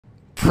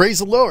Praise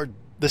the Lord.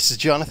 This is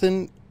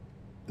Jonathan.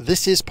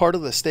 This is part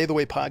of the Stay the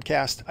Way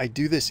podcast. I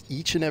do this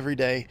each and every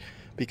day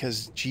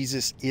because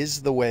Jesus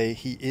is the way,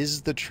 he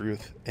is the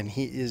truth, and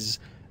he is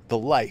the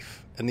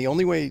life. And the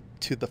only way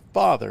to the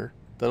Father,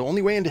 the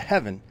only way into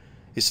heaven,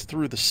 is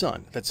through the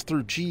Son. That's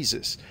through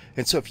Jesus.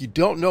 And so if you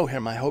don't know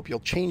him, I hope you'll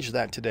change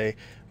that today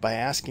by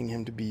asking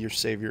him to be your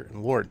Savior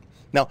and Lord.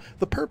 Now,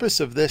 the purpose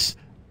of this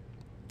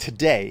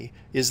today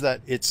is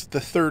that it's the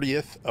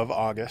 30th of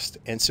August,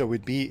 and so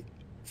we'd be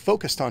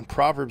focused on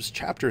Proverbs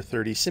chapter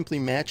 30, simply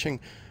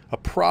matching a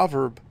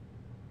proverb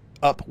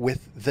up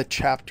with the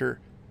chapter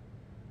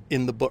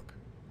in the book.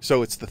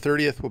 So it's the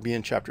 30th, we'll be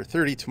in chapter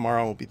 30.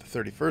 Tomorrow will be the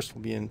 31st,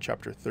 we'll be in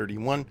chapter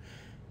 31.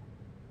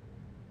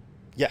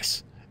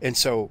 Yes, and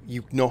so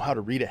you know how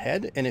to read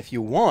ahead, and if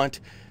you want,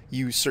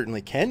 you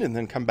certainly can, and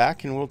then come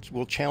back and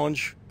we'll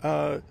challenge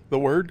the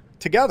word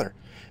together.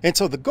 And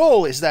so the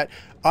goal is that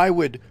I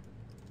would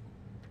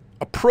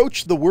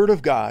approach the Word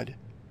of God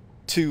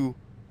to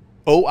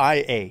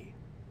OIA.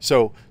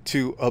 So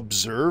to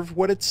observe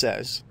what it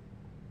says,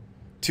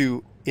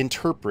 to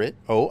interpret,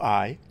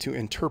 OI, to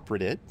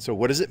interpret it. So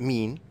what does it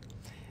mean?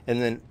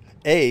 And then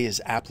A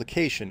is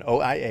application,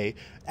 OIA.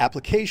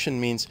 Application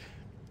means,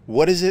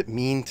 what does it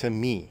mean to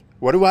me?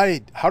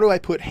 How do I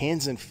put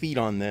hands and feet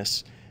on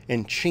this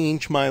and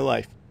change my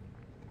life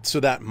so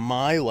that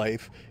my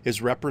life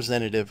is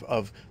representative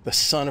of the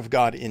Son of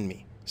God in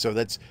me? So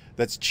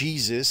that's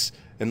Jesus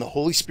and the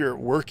Holy Spirit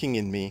working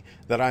in me,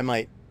 that I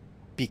might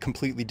be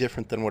completely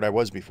different than what I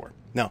was before.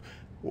 Now,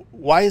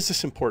 why is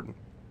this important?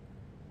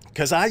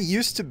 Because I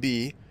used to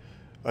be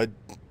a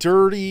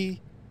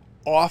dirty,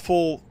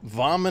 awful,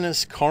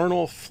 vomitous,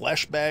 carnal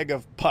flesh bag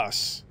of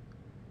pus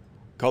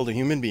called a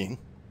human being.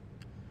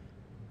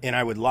 And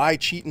I would lie,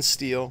 cheat, and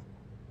steal.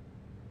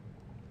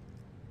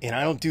 And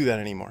I don't do that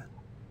anymore.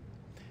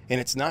 And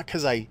it's not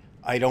because I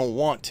don't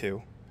want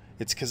to.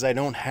 It's because I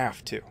don't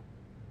have to.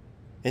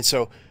 And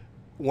so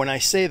when I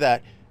say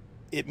that,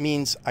 it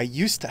means I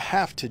used to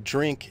have to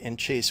drink and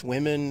chase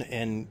women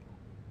and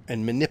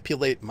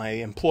manipulate my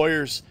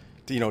employers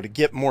to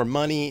get more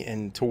money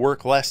and to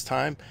work less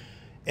time.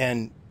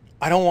 And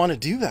I don't want to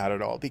do that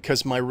at all,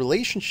 because my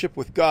relationship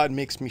with God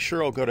makes me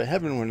sure I'll go to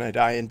heaven when I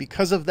die. And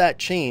because of that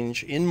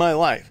change in my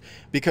life,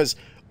 because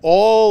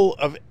all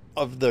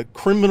of the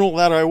criminal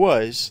that I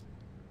was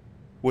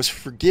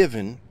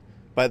forgiven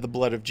by the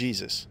blood of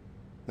Jesus.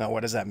 Now,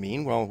 what does that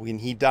mean? Well, when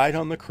he died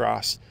on the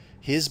cross,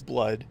 his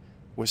blood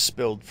was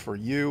spilled for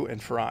you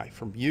and for I,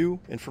 for you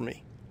and for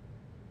me,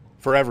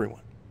 for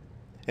everyone.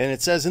 And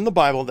it says in the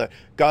Bible that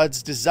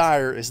God's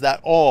desire is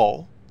that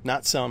all,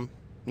 not some,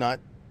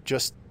 not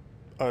just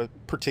a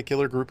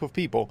particular group of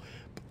people,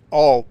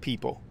 all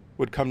people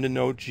would come to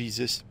know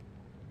Jesus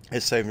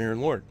as Savior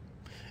and Lord.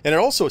 And it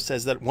also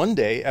says that one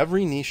day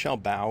every knee shall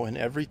bow and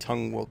every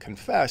tongue will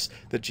confess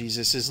that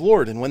Jesus is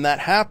Lord. And when that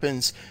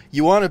happens,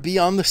 you want to be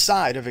on the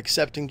side of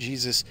accepting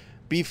Jesus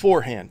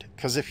beforehand.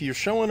 Because if you're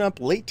showing up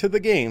late to the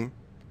game,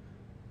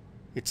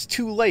 it's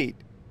too late.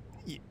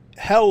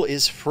 Hell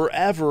is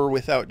forever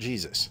without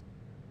Jesus.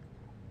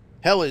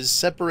 Hell is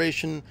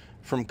separation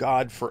from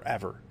God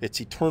forever.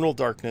 It's eternal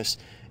darkness,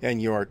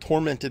 and you are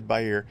tormented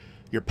by your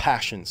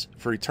passions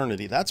for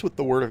eternity. That's what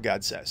the Word of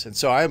God says. And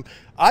so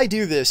I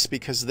do this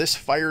because this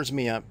fires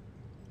me up.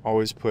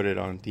 Always put it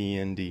on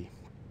DND.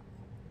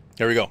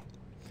 There we go.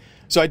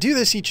 So I do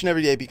this each and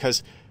every day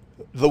because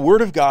the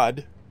Word of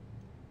God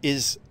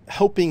is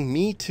helping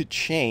me to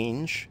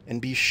change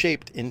and be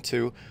shaped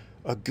into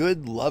a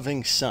good,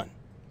 loving son.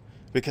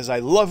 Because I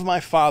love my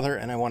Father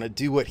and I want to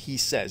do what he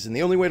says. And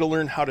the only way to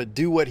learn how to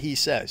do what he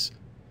says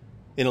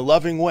in a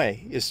loving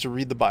way is to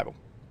read the Bible.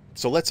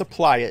 So let's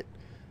apply it.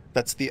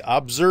 That's the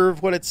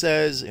observe what it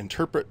says,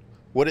 interpret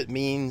what it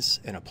means,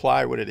 and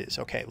apply what it is.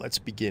 Okay, let's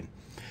begin.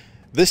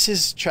 This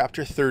is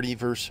chapter 30,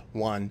 verse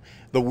 1.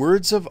 The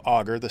words of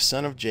Agur, the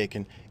son of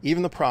Jachin,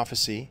 even the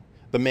prophecy,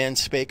 the man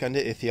spake unto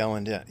Ithiel,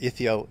 and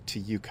Ithiel to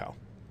Ucal.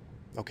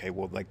 Okay,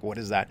 well, what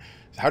is that?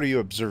 How do you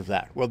observe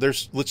that? Well,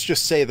 let's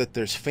just say that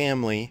there's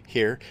family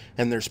here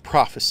and there's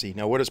prophecy.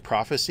 Now, what is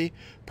prophecy?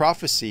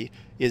 Prophecy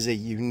is a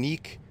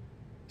unique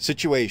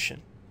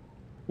situation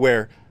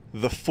where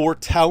the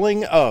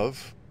foretelling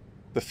of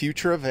the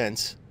future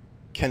events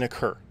can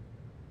occur.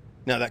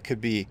 Now, that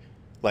could be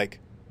like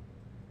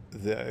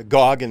the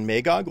Gog and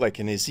Magog, like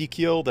in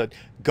Ezekiel, that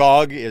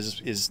Gog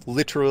is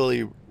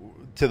literally,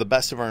 to the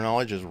best of our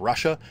knowledge, is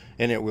Russia,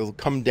 and it will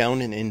come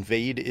down and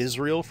invade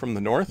Israel from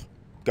the north.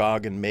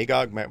 Gog and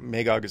Magog.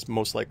 Magog is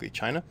most likely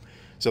China.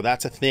 So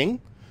that's a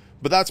thing.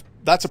 But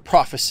that's a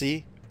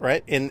prophecy,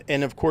 right?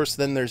 And of course,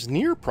 then there's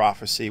near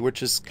prophecy,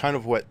 which is kind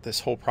of what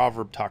this whole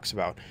proverb talks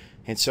about.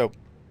 And so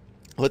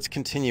let's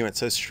continue. It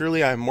says,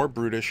 surely I am more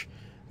brutish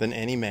than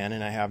any man,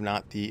 and I have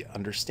not the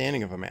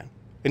understanding of a man.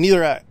 And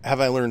neither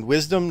have I learned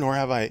wisdom, nor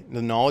have I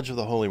the knowledge of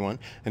the Holy One.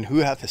 And who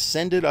hath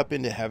ascended up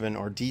into heaven,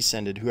 or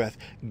descended? Who hath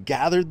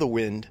gathered the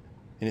wind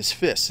in his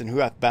fists, and who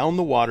hath bound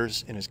the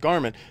waters in his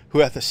garment? Who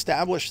hath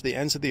established the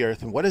ends of the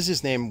earth? And what is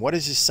his name? What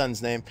is his son's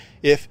name?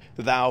 If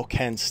thou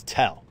canst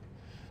tell.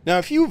 Now,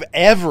 if you've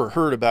ever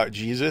heard about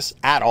Jesus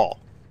at all,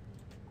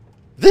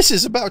 This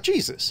is about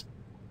Jesus,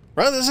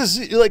 right? This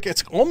is like,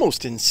 it's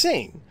almost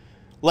insane.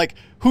 Like,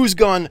 who's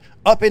gone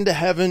up into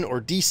heaven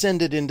or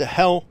descended into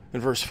hell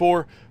in verse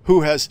 4,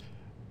 who has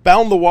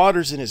bound the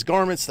waters in his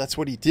garments. That's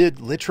what he did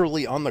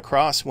literally on the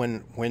cross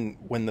when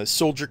the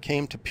soldier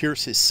came to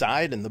pierce his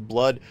side and the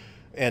blood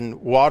and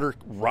water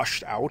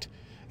rushed out.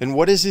 And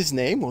what is his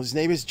name? Well, his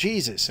name is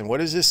Jesus. And what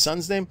is his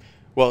son's name?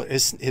 Well,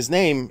 his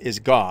name is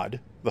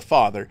God, the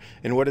Father.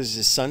 And what is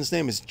his son's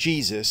name? Is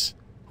Jesus,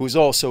 who's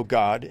also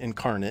God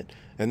incarnate.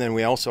 And then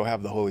we also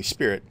have the Holy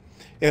Spirit.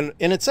 And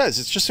it says,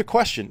 it's just a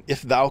question,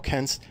 if thou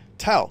canst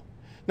tell.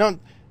 Now,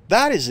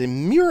 that is a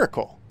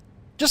miracle.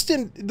 Just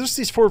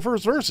these 4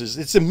 verses,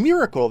 it's a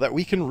miracle that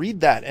we can read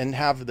that and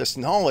have this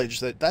knowledge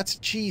that that's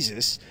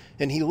Jesus,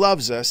 and he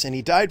loves us, and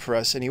he died for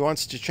us, and he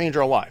wants to change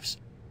our lives.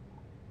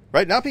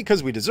 Right? Not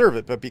because we deserve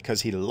it, but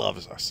because he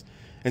loves us.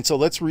 And so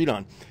let's read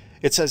on.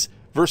 It says,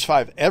 verse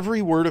 5,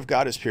 every word of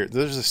God is pure.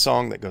 There's a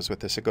song that goes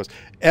with this. It goes,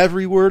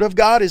 every word of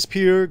God is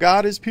pure,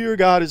 God is pure,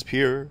 God is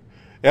pure.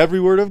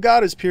 Every word of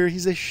God is pure.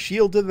 He's a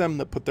shield to them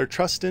that put their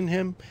trust in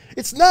him.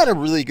 It's not a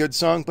really good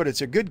song, but it's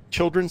a good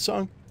children's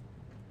song.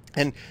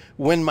 And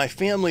when my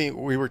family,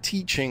 we were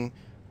teaching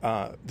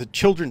the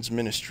children's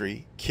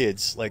ministry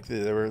kids, like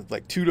they were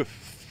like 2 to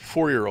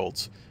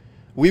 4-year-olds,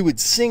 we would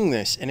sing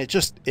this, and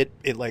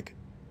it like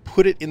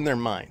put it in their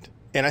mind.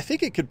 And I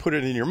think it could put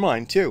it in your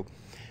mind too.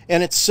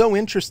 And it's so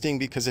interesting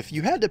because if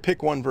you had to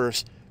pick one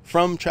verse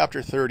from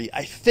chapter 30,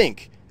 I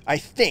think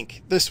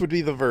this would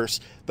be the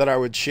verse that I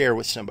would share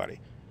with somebody.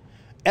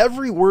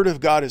 Every word of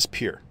God is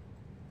pure.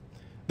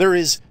 There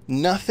is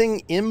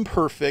nothing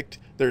imperfect.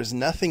 There's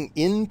nothing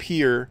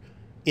impure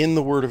in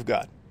the word of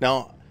God.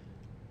 Now,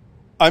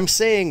 I'm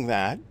saying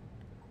that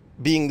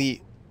being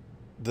the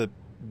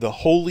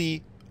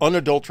holy,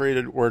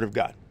 unadulterated word of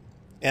God.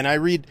 And I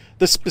read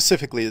this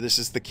specifically. This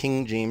is the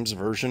King James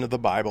version of the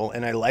Bible.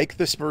 And I like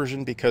this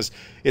version because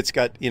it's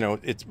got,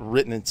 it's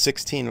written in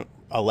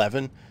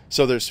 1611.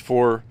 So there's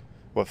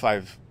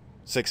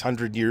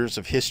 600 years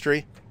of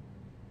history,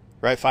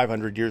 right?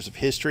 500 years of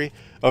history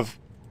of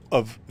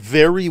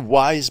very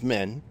wise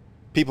men,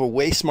 people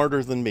way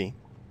smarter than me.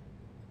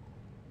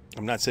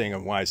 I'm not saying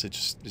I'm wise. It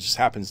just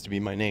happens to be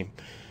my name.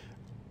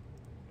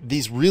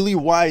 These really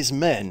wise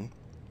men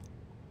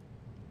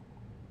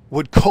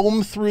would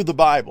comb through the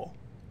Bible,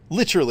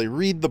 literally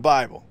read the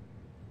Bible,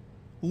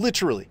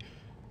 literally,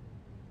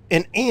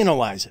 and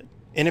analyze it.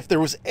 And if there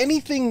was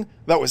anything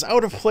that was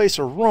out of place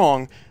or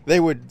wrong, they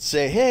would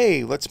say,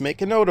 hey, let's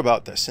make a note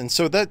about this. And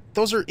so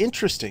those are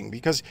interesting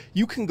because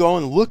you can go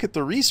and look at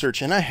the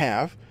research, and I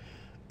have,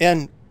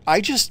 and I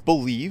just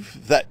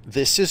believe that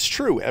this is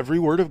true. Every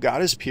word of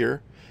God is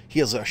pure. He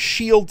is a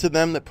shield to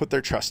them that put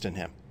their trust in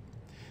him.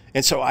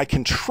 And so I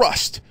can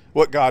trust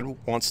what God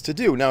wants to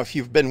do. Now, if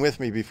you've been with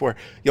me before,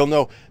 you'll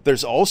know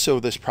there's also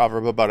this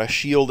proverb about a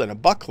shield and a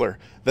buckler,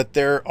 that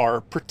there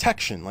are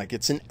protection, like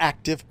it's an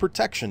active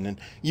protection, and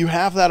you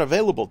have that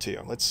available to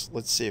you. Let's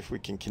see if we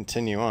can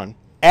continue on.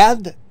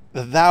 Add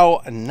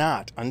thou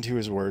not unto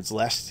his words,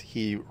 lest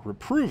he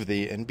reprove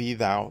thee, and be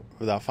thou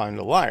found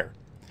a liar.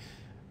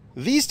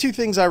 These 2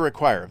 things I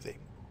require of thee.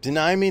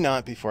 Deny me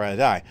not before I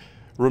die.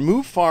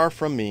 Remove far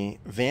from me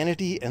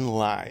vanity and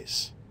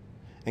lies,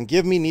 and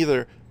give me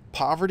neither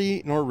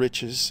poverty nor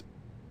riches.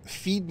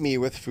 Feed me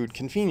with food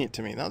convenient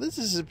to me. Now this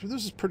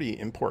is pretty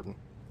important.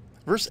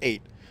 Verse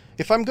 8.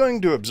 If I'm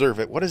going to observe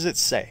it, what does it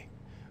say?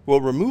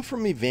 Well, remove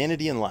from me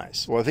vanity and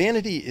lies. Well,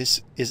 vanity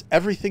is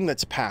everything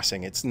that's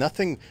passing. It's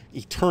nothing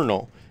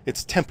eternal.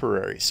 It's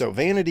temporary. So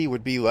vanity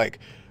would be like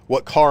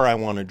what car I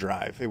want to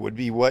drive. It would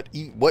be what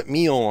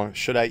meal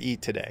should I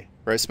eat today,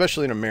 right?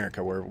 Especially in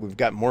America, where we've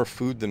got more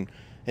food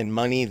and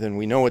money than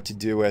we know what to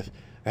do with.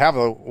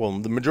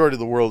 The majority of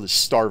the world is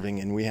starving,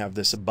 and we have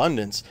this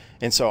abundance.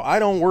 And so I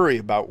don't worry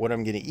about what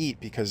I'm going to eat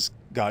because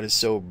God has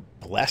so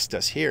blessed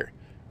us here,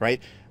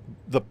 right?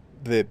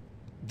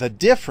 The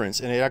difference,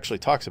 and it actually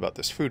talks about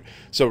this food.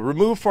 So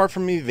remove far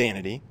from me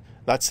vanity.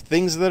 That's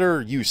things that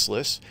are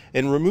useless.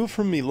 And remove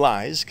from me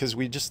lies, because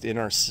we just, in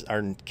our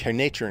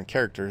nature and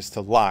character is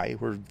to lie.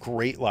 We're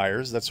great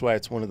liars. That's why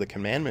it's one of the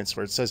commandments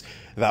where it says,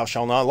 thou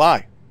shalt not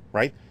lie,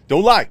 right?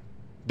 Don't lie.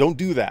 Don't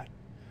do that.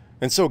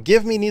 And so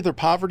give me neither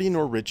poverty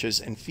nor riches,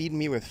 and feed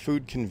me with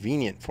food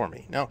convenient for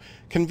me. Now,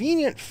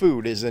 convenient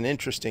food is an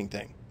interesting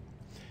thing.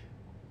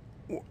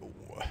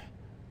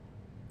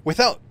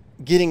 Without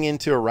getting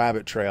into a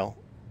rabbit trail,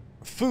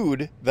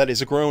 food that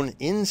is grown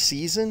in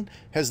season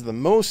has the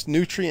most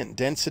nutrient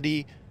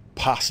density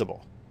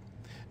possible.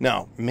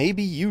 Now,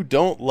 maybe you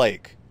don't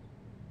like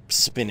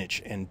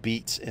spinach and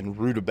beets and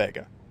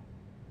rutabaga,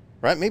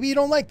 right? Maybe you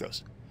don't like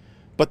those,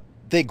 but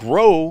they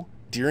grow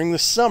during the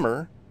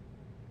summer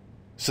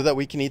so that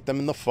we can eat them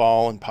in the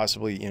fall, and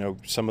possibly,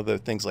 some of the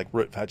things like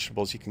root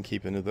vegetables you can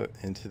keep into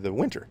the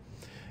winter.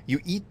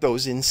 You eat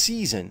those in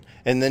season,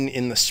 and then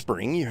in the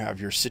spring you have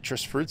your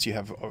citrus fruits, you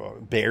have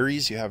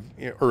berries, you have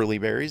early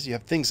berries, you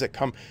have things that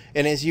come.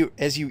 And as you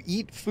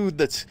eat food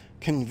that's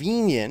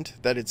convenient,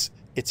 that it's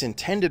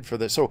intended for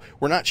this. So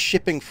we're not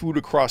shipping food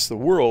across the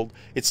world;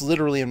 it's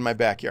literally in my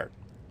backyard.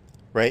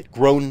 right?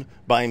 Grown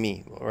by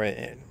me.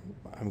 Right?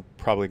 I'm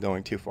probably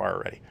going too far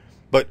already.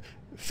 But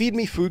feed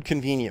me food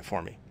convenient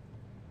for me.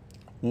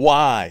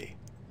 Why?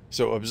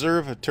 So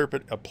observe,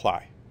 interpret,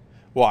 apply.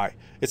 Why?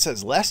 It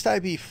says, lest I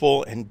be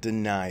full and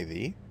deny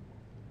thee,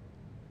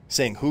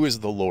 saying, who is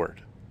the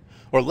Lord?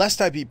 Or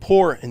lest I be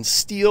poor and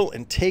steal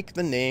and take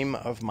the name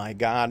of my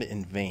God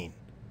in vain.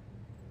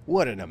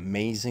 What an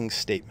amazing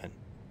statement.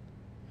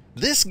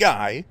 This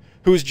guy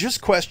who's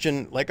just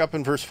questioned, like up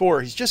in verse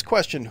 4, he's just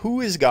questioned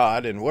who is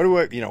God and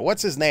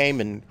what's his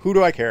name and who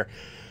do I care?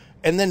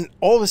 And then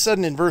all of a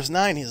sudden in verse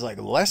 9, he's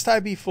like, lest I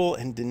be full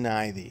and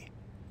deny thee,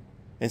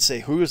 and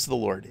say, who is the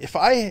Lord?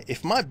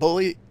 If my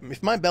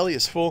belly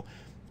is full,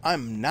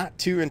 I'm not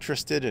too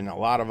interested in a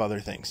lot of other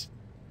things.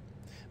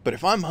 But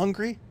if I'm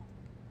hungry,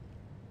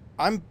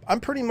 I'm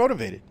pretty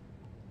motivated.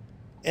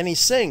 And he's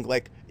saying,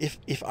 like,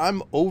 if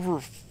I'm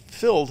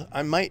overfilled,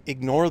 I might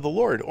ignore the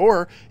Lord.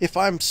 Or if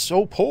I'm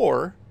so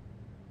poor,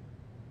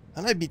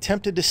 then I'd be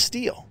tempted to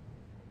steal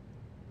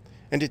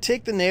and to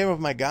take the name of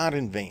my God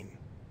in vain.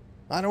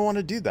 I don't want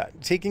to do that.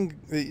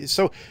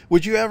 So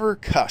would you ever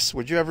cuss?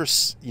 Would you ever,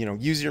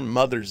 use your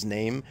mother's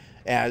name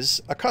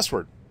as a cuss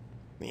word?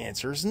 The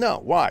answer is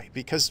no. Why?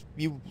 Because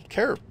you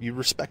care. You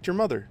respect your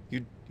mother.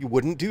 You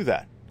wouldn't do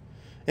that.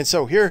 And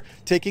so here,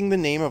 taking the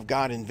name of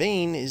God in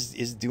vain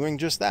is doing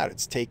just that.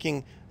 It's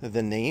taking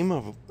the name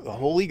of a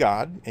holy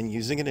God and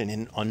using it in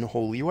an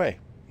unholy way.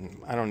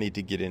 I don't need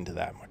to get into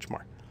that much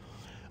more.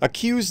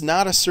 Accuse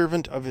not a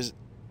servant of his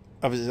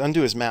unto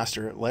his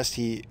master, lest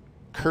he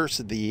curse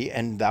thee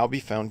and thou be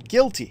found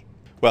guilty.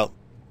 Well,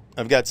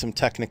 I've got some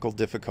technical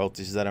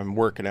difficulties that I'm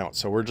working out,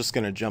 so we're just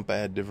going to jump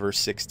ahead to verse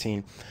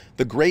 16.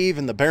 The grave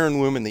and the barren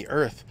womb and the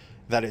earth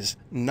that is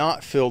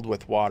not filled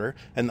with water,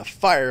 and the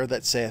fire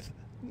that saith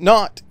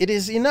not, it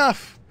is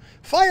enough.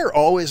 Fire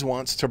always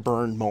wants to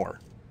burn more,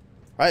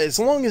 right? As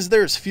long as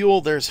there's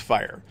fuel, there's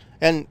fire.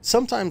 And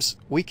sometimes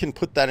we can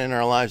put that in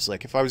our lives.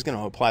 Like if I was going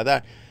to apply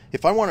that,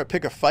 if I want to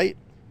pick a fight,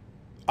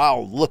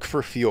 I'll look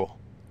for fuel,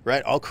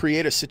 right? I'll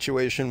create a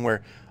situation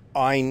where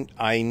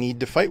I need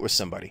to fight with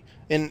somebody.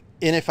 And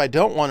if I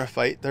don't want to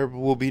fight, there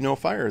will be no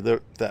fire.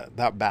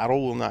 That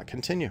battle will not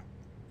continue.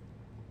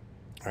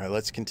 All right,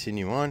 let's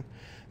continue on.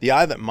 The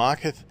eye that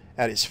mocketh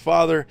at his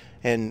father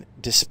and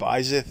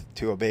despiseth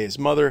to obey his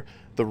mother,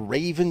 the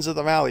ravens of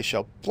the valley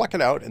shall pluck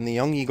it out, and the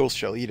young eagles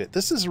shall eat it.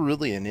 This is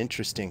really an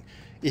interesting.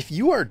 If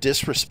you are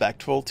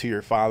disrespectful to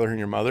your father and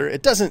your mother,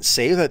 it doesn't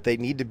say that they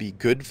need to be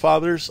good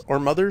fathers or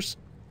mothers.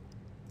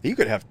 You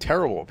could have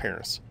terrible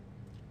parents.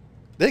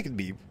 They could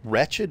be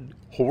wretched,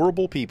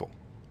 horrible people,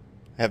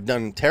 have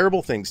done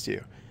terrible things to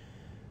you.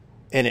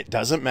 And it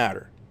doesn't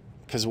matter.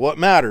 Because what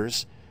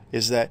matters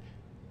is that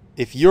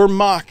if you're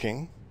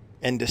mocking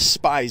and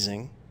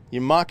despising, you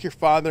mock your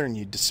father and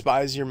you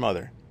despise your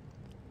mother,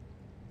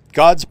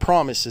 God's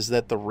promise is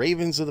that the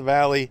ravens of the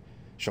valley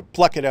shall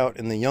pluck it out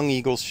and the young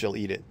eagles shall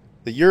eat it.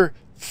 That your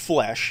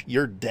flesh,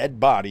 your dead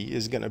body,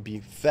 is going to be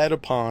fed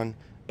upon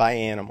by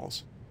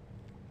animals.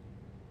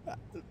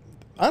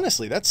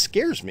 Honestly, that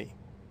scares me.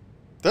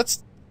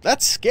 That's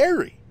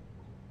scary,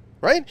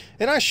 right?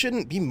 And I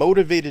shouldn't be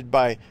motivated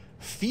by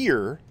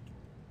fear.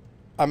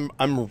 I'm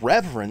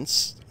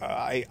reverence.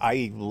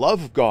 I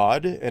love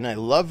God, and I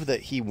love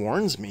that He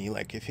warns me.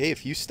 Like,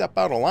 if you step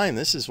out of line,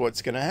 this is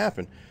what's going to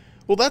happen.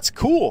 Well, that's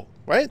cool,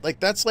 right? Like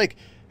that's like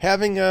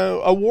having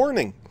a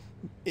warning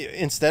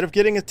instead of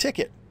getting a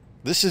ticket.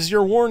 This is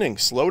your warning.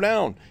 Slow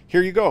down.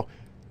 Here you go.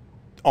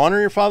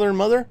 Honor your father and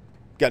mother.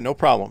 Got no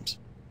problems.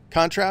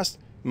 Contrast,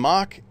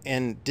 mock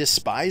and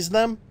despise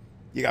them.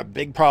 You got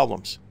big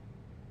problems.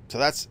 So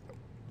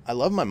I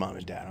love my mom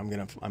and dad. I'm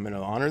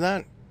gonna honor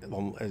that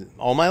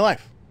all my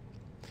life.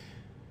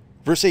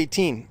 Verse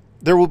 18.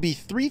 There will be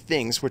 3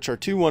 things which are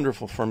too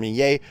wonderful for me,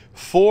 yea,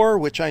 4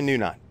 which I knew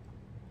not.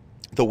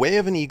 The way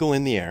of an eagle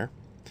in the air,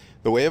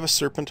 the way of a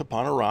serpent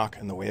upon a rock,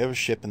 and the way of a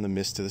ship in the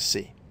midst of the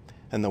sea,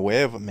 and the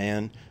way of a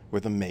man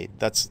with a maid.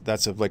 That's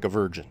like a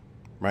virgin,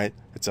 right?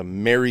 It's a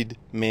married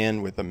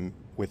man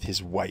with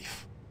his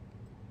wife.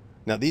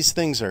 Now these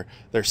things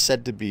they're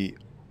said to be,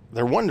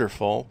 they're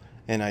wonderful,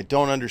 and I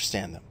don't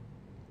understand them.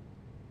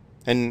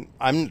 And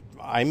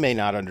I may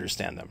not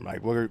understand them,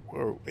 right?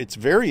 It's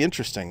very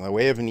interesting, the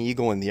way of an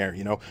eagle in the air.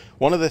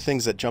 One of the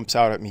things that jumps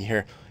out at me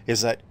here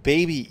is that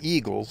baby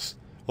eagles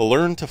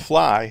learn to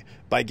fly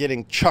by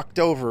getting chucked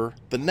over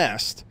the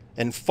nest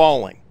and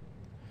falling.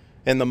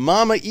 And the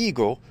mama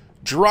eagle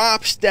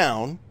drops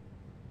down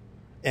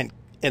and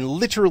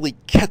literally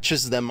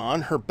catches them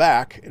on her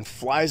back and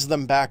flies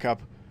them back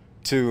up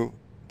to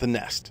the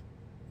nest.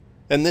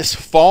 And this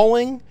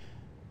falling,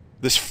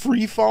 this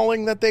free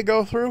falling that they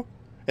go through,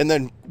 and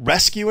then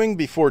rescuing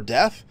before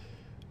death,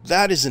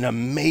 that is an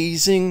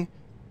amazing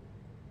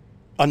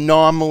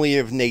anomaly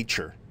of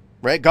nature,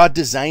 right? God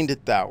designed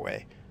it that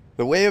way.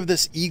 The way of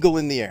this eagle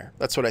in the air,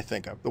 that's what I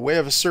think of. The way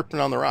of a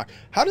serpent on the rock.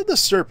 How did the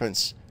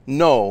serpents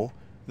know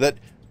that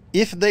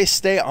if they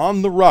stay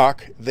on the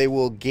rock, they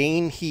will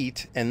gain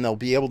heat and they'll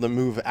be able to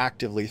move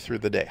actively through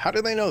the day? How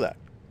do they know that?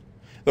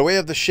 The way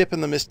of the ship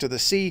in the midst of the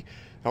sea,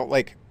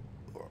 like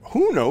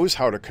who knows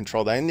how to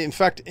control that? And in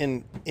fact,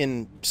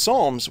 in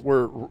Psalms,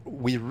 where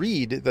we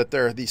read that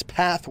there are these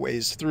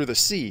pathways through the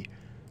sea,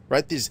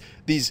 right?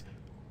 These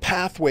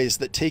pathways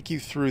that take you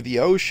through the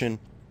ocean,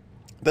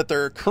 that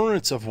there are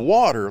currents of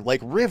water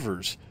like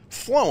rivers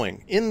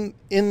flowing in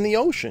the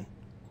ocean,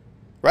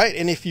 right?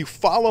 And if you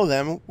follow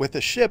them with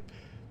a ship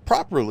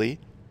properly,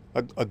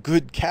 a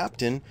good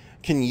captain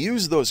can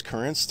use those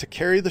currents to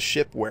carry the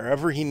ship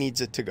wherever he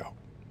needs it to go.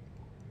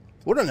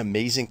 What an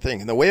amazing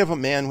thing. In the way of a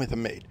man with a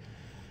maid,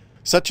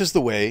 such is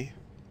the way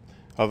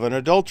of an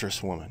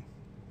adulterous woman.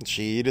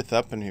 She eateth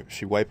up, and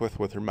she wipeth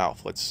with her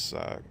mouth. Let's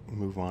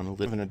move on a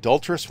little. An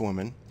adulterous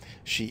woman,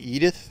 she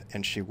eateth,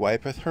 and she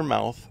wipeth her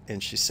mouth,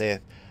 and she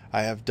saith,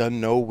 I have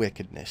done no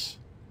wickedness.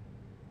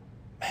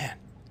 Man.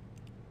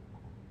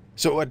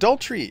 So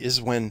adultery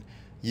is when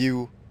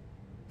you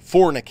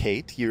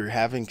fornicate, you're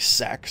having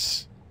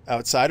sex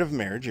outside of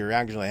marriage. You're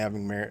actually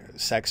having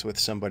sex with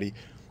somebody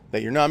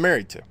that you're not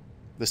married to.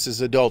 This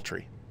is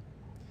adultery.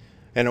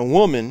 And a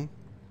woman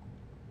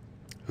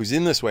who's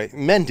in this way,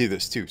 men do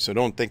this too, so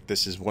don't think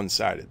this is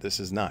one-sided. This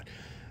is not.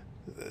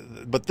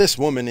 But this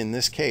woman in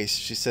this case,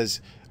 she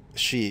says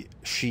she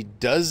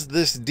does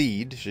this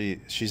deed.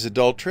 She's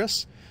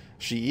adulterous.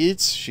 She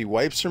eats, she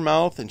wipes her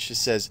mouth, and she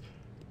says,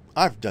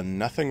 I've done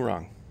nothing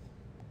wrong.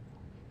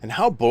 And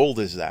how bold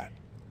is that?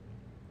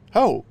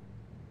 How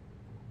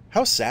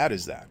sad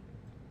is that?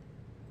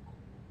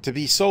 To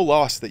be so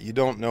lost that you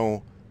don't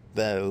know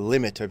the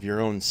limit of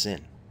your own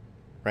sin,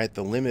 right?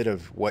 The limit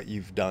of what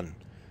you've done,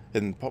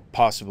 and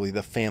possibly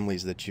the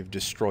families that you've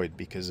destroyed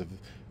because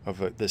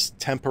of this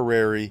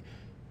temporary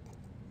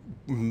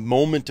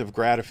moment of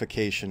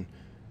gratification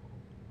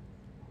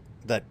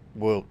that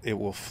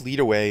will fleet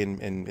away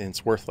and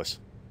it's worthless,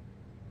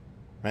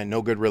 right?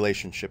 No good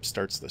relationship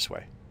starts this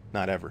way,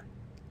 not ever.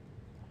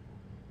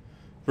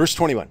 Verse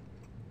 21,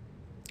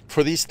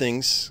 for these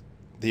things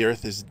the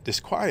earth is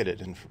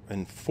disquieted,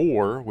 and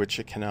for which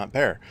it cannot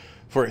bear.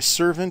 For a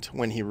servant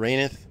when he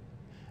reigneth,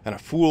 and a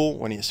fool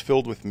when he is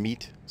filled with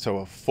meat, so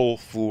a full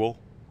fool.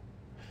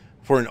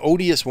 For an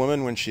odious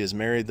woman when she is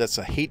married, that's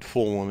a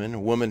hateful woman, a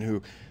woman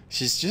who,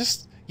 she's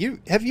just,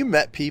 have you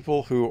met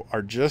people who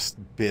are just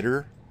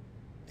bitter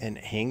and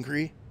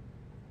angry?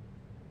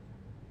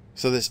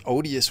 So this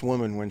odious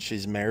woman when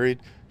she's married,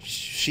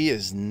 she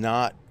is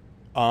not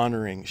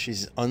honoring,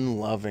 she's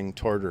unloving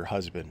toward her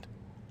husband.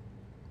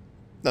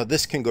 Now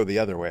this can go the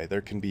other way.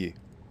 There can be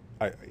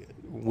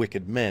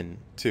wicked men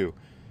too,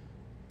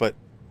 but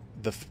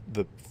the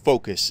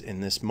focus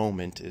in this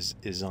moment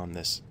is on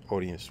this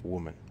odious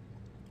woman,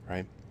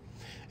 right?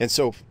 And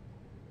so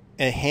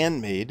a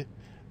handmaid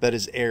that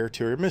is heir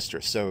to her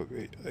mistress. So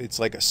it's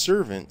like a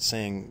servant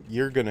saying,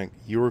 you're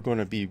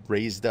gonna be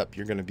raised up,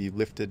 you're gonna be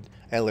lifted,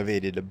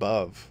 elevated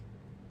above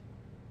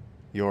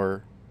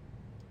your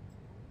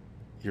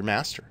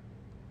master,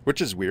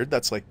 which is weird.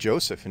 That's like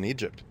Joseph in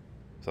Egypt.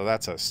 So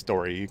that's a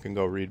story you can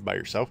go read by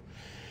yourself.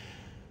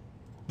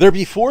 There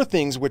be four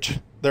things which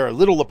there are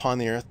little upon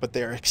the earth, but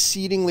they are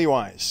exceedingly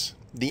wise.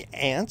 The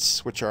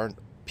ants, which are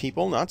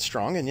people, not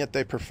strong, and yet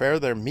they prepare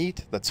their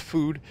meat, that's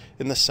food,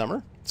 in the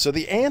summer. So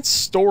the ants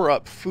store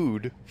up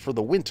food for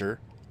the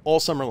winter all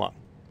summer long.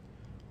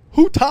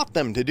 Who taught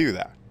them to do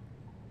that?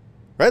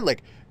 Right?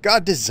 Like,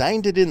 God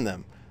designed it in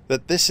them,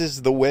 that this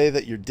is the way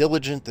that you're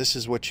diligent, this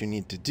is what you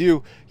need to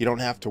do. You don't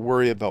have to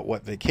worry about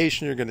what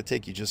vacation you're going to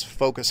take. You just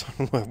focus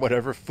on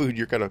whatever food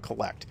you're going to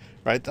collect,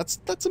 right?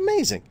 That's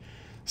amazing.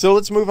 So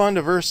let's move on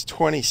to verse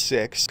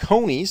 26.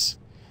 Conies,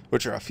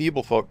 which are a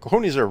feeble folk,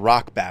 conies are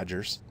rock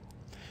badgers,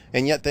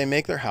 and yet they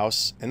make their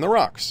house in the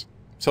rocks.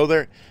 So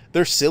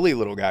they're silly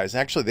little guys.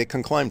 Actually, they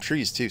can climb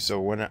trees too. So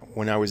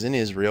when I was in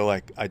Israel,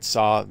 I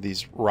saw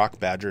these rock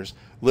badgers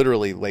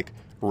literally like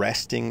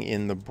resting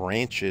in the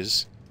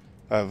branches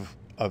of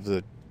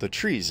the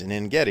trees in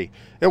En-Gedi.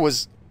 It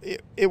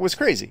was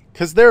crazy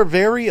because they're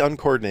very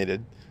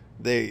uncoordinated.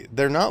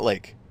 They're not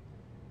like,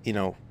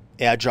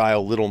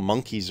 agile little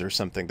monkeys or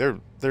something. They're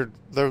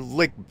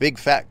like big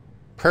fat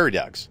prairie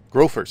dogs,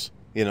 gophers,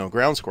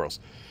 ground squirrels.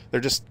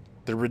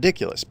 They're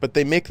ridiculous, but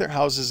they make their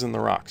houses in the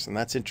rocks, and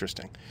that's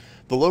interesting.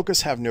 The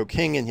locusts have no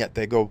king, and yet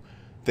they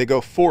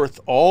go forth,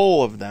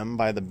 all of them,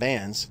 by the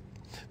bands.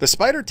 The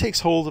spider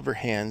takes hold of her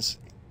hands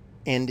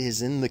and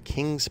is in the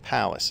king's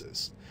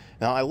palaces.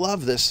 Now, I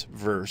love this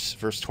verse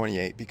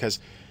 28, because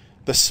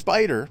the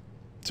spider,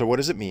 so what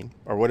does it mean,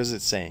 or what is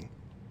it saying?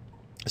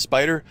 A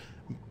spider,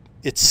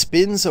 it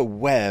spins a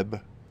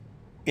web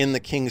in the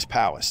king's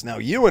palace. Now,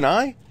 you and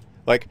I,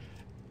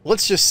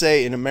 let's just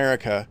say in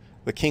America,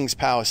 the king's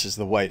palace is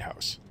the White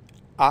House.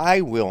 I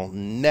will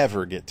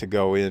never get to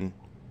go in,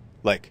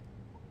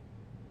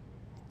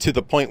 to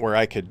the point where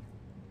I could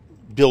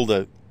build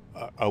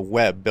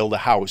build a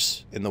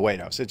house in the White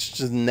House. It's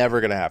just never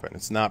going to happen.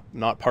 It's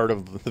not part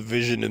of the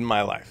vision in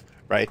my life,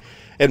 right?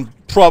 And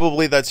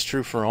probably that's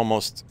true for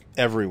almost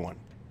everyone.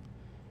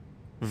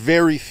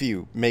 Very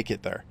few make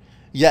it there.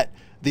 Yet,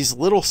 these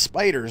little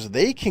spiders,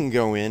 they can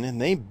go in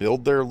and they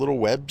build their little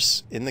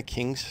webs in the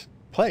king's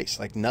place.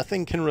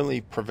 Nothing can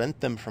really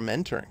prevent them from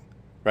entering,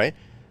 right?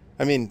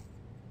 I mean,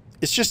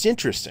 it's just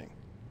interesting.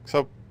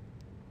 So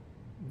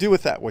do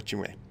with that what you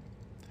may.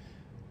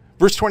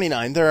 Verse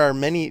 29,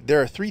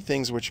 there are three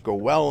things which go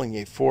well, and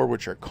yea, four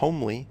which are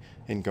comely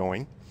in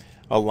going.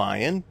 A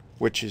lion,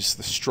 which is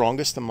the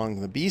strongest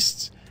among the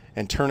beasts,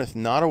 and turneth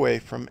not away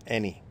from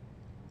any.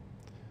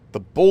 The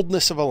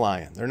boldness of a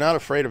lion. They're not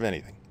afraid of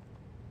anything.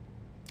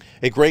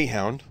 A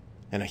greyhound,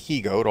 and a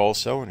he-goat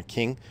also, and a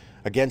king,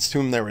 against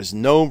whom there is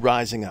no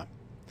rising up.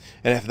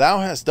 And if thou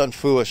hast done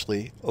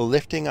foolishly,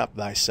 lifting up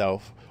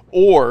thyself,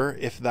 or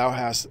if thou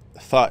hast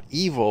thought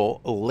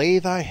evil, lay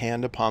thy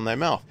hand upon thy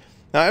mouth.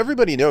 Now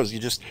everybody knows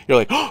you're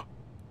like, oh,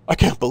 I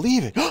can't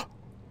believe it,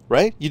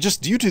 right? You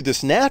do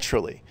this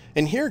naturally.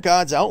 And here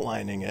God's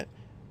outlining it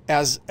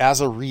as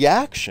a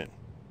reaction.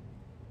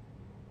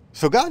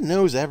 So God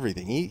knows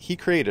everything. He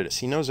created us.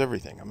 He knows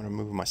everything. I'm going to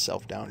move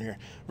myself down here.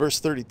 Verse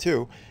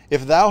 32,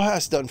 if thou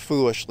hast done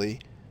foolishly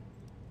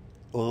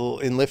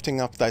in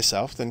lifting up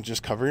thyself, then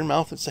just cover your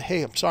mouth and say,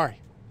 hey, I'm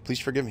sorry. Please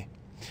forgive me.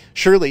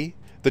 Surely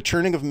the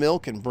churning of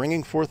milk and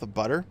bringing forth of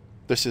butter,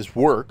 this is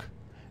work,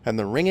 and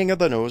the wringing of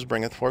the nose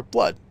bringeth forth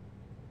blood.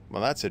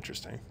 Well, that's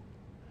interesting.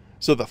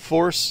 So the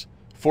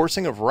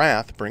forcing of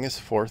wrath bringeth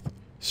forth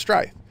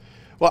strife.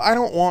 Well, I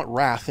don't want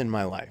wrath in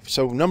my life.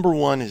 So number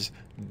one is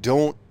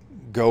don't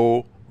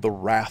go the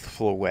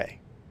wrathful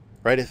way,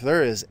 right? If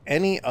there is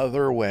any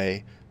other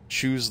way,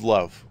 choose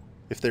love.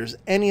 If there's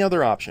any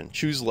other option,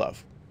 choose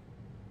love.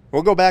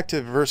 We'll go back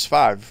to verse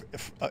 5.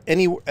 If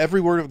every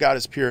word of God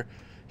is pure,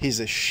 he's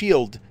a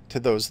shield to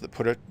those that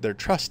put their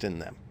trust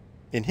in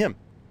him.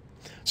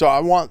 So I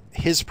want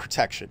his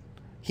protection.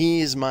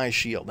 He is my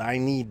shield. I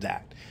need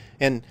that.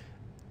 And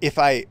if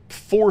I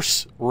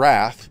force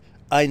wrath,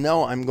 I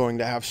know I'm going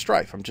to have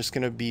strife. I'm just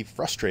going to be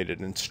frustrated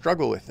and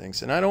struggle with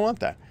things, and I don't want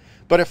that.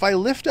 But if I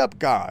lift up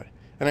God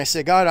and I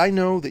say, God, I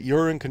know that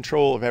you're in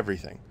control of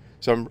everything.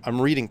 So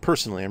I'm reading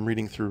personally. I'm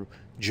reading through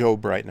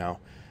Job right now.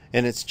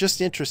 And it's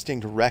just interesting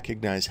to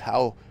recognize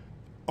how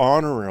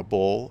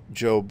honorable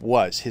Job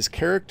was. His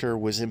character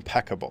was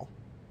impeccable.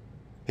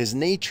 His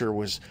nature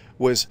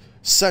was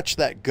such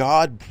that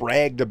God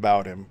bragged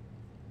about him.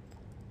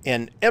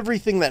 And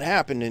everything that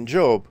happened in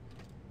Job,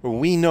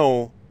 we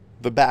know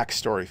the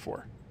backstory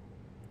for.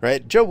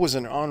 Right? Job was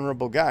an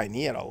honorable guy, and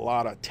he had a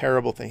lot of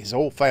terrible things. His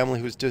whole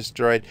family was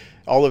destroyed.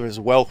 All of his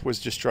wealth was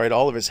destroyed.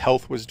 All of his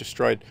health was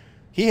destroyed.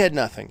 He had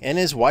nothing. And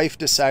his wife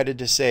decided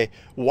to say,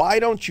 why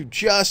don't you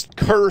just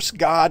curse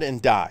God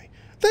and die?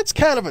 That's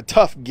kind of a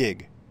tough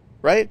gig,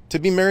 right? To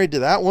be married to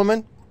that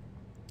woman,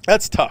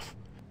 that's tough,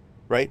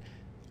 right?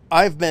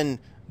 I've been,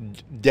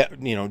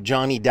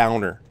 Johnny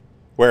Downer,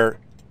 where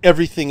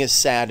everything is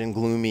sad and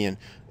gloomy, and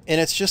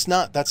it's just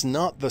that's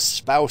not the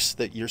spouse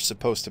that you're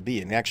supposed to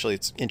be. And actually,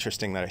 it's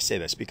interesting that I say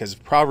this, because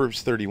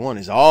Proverbs 31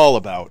 is all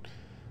about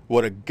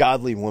what a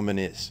godly woman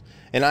is.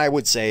 And I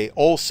would say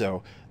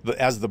also,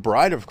 as the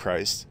bride of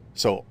Christ,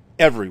 so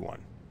everyone,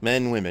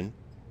 men, women,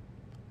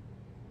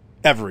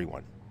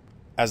 everyone,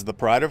 as the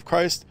bride of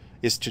Christ,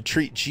 is to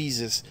treat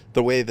Jesus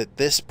the way that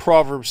this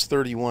Proverbs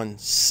 31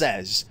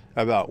 says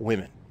about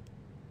women.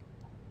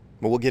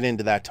 But we'll get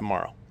into that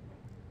tomorrow.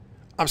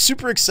 I'm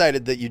super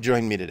excited that you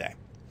joined me today.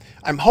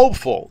 I'm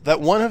hopeful that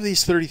one of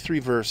these 33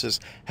 verses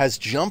has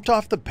jumped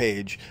off the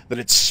page, that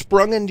it's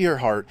sprung into your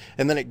heart,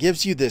 and then it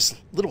gives you this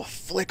little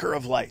flicker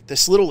of light,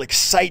 this little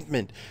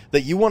excitement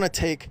that you want to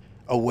take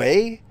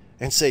away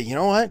and say, you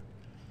know what?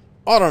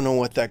 I don't know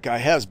what that guy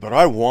has, but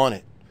I want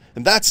it.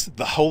 And that's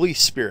the Holy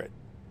Spirit.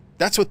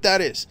 That's what that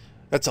is.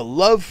 That's a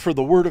love for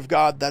the Word of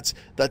God. That's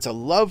a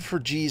love for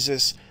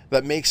Jesus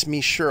that makes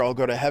me sure I'll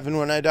go to heaven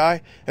when I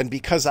die. And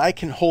because I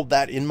can hold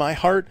that in my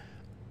heart,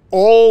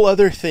 all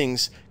other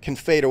things can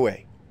fade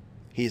away.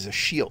 He is a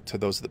shield to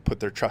those that put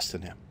their trust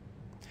in him.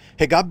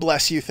 Hey, God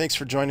bless you. Thanks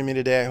for joining me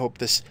today. I hope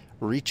this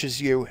reaches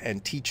you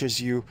and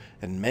teaches you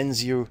and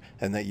mends you,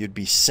 and that you'd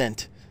be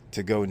sent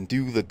to go and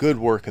do the good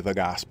work of the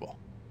gospel.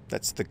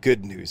 That's the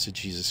good news of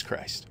Jesus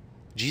Christ.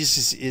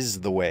 Jesus is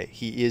the way.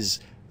 He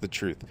is the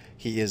truth.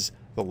 He is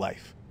the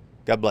life.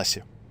 God bless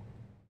you.